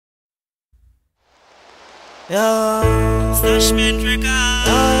Yeah. Stashment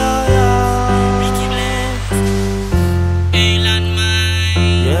Records. Ricky Bless. Alien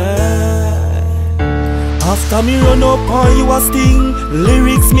Mind. Yeah. After me run up on you a sting,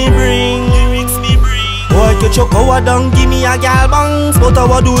 lyrics me bring. Boy, get your coward down, give me a gal bounce, but I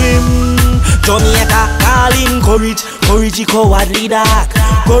what do him? Jamaica call him courage, courage cowardly dark.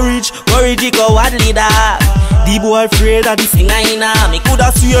 Courage, cowardly dark. The boy afraid of this thing I know. Me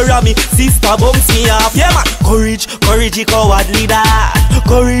coulda swear at me sister bumps me off. Yeah man, courage, cowardly dark.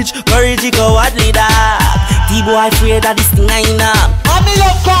 Courage, cowardly dark. The boy afraid of this thing I know. I'm in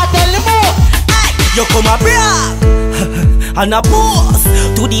love, cartel, the more. You come a brag and a boss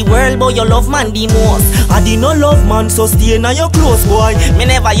to the world, boy, you love man the most. I did not love man, so stay in your close, boy. Me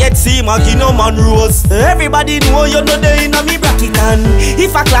never yet see my no man rose. Everybody know you know they in a me bracket, and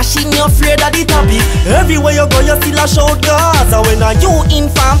if I clash in, you afraid of the topic. Everywhere you go, you still a shout Gaza. When are you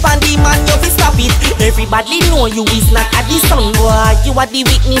inform and the man, you fi stop it. Everybody know you is not a the son, boy. You are the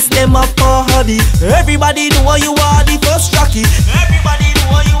witness, them up for hobby. Everybody know you are the first jockey. Everybody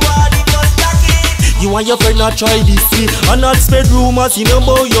know you are the first jockey. You and your friend not try this see, and not spread rumors. You know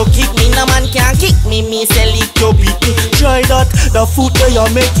boy you kick me, no man can kick me. Me sell it, you beat me. Try that, the foot where you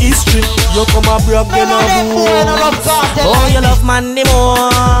make history. You come a brag then a boost. Oh you love man the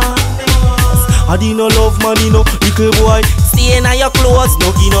most. I did not love man, you know, little boy. Stay in your clothes, no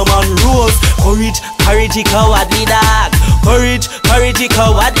give no man rose. Courage, cowardly dog. Courage,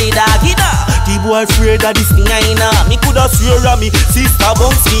 cowardly dog. You know, the boy afraid of this thing I know. Me coulda swear at me sister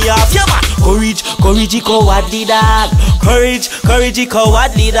bounce me off. Yeah man, courage, cowardly dog. Courage,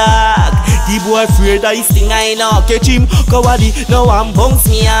 cowardly dog. The boy afraid of this thing I know. Catch him, cowardly, now I'm bounce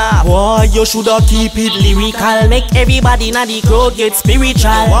me off. Boy, you shoulda keep it lyrical. Make everybody in the crowd get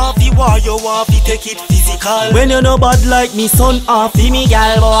spiritual. Want the war, you want to take it physical. When you know bad like me son, off me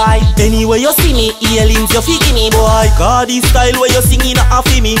gal boy. Anyway you see me, aliens you figgy me boy. God this style where you singing off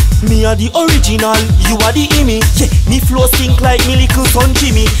me. Me are the original, you are the image. Yeah, me flow stink like me little son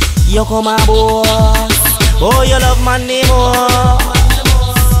Jimmy. You come a boss, oh you love man the most.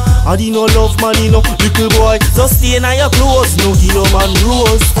 I did not love man, you know, little boy. So stay in your clothes, no give no man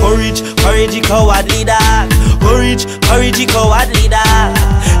rose. Courage, cowardly dog. Courage, cowardly dog.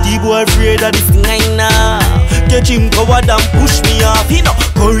 The boy afraid of this thing I know. Catch him coward and push me off, you know.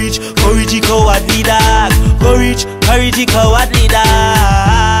 Courage, cowardly dog. Courage, cowardly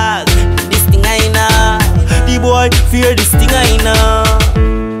dog. This thing I know. The boy fear this thing I know.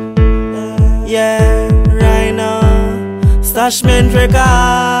 Yeah, Ryno. Stashment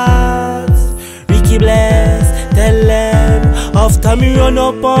Records. Ricky Bless, tell them after me run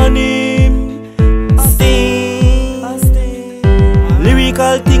up on him. Sting.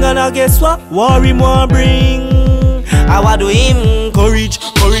 Lyrical thing and I guess what? War him want bring. I want do him. Courage,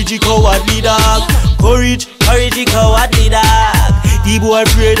 cowardly dog. Courage, cowardly dog. The boy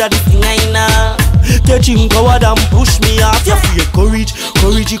afraid of the thing I know. Catch him coward and push me off. You afraid, courage,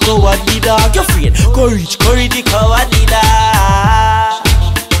 cowardly dog. You afraid, courage, cowardly dog.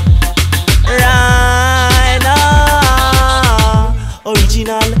 Ryno,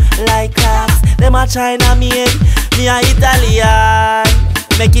 original like class. Them a China made, me a Italian.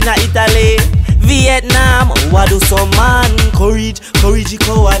 Making a Italy, Vietnam. What do some man? Courage,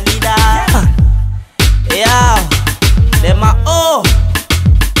 cowardly dog. Yeah, them a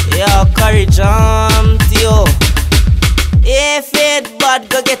yeah, courage yo. If it bad,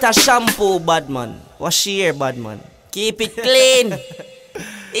 go get a shampoo, bad man. Wash your hair, bad man. Keep it clean.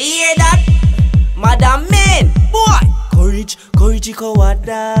 You hear that? Madam man, boy. Courage, coward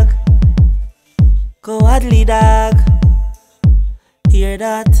dog. Cowardly dog. Hear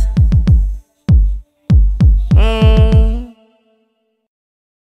that?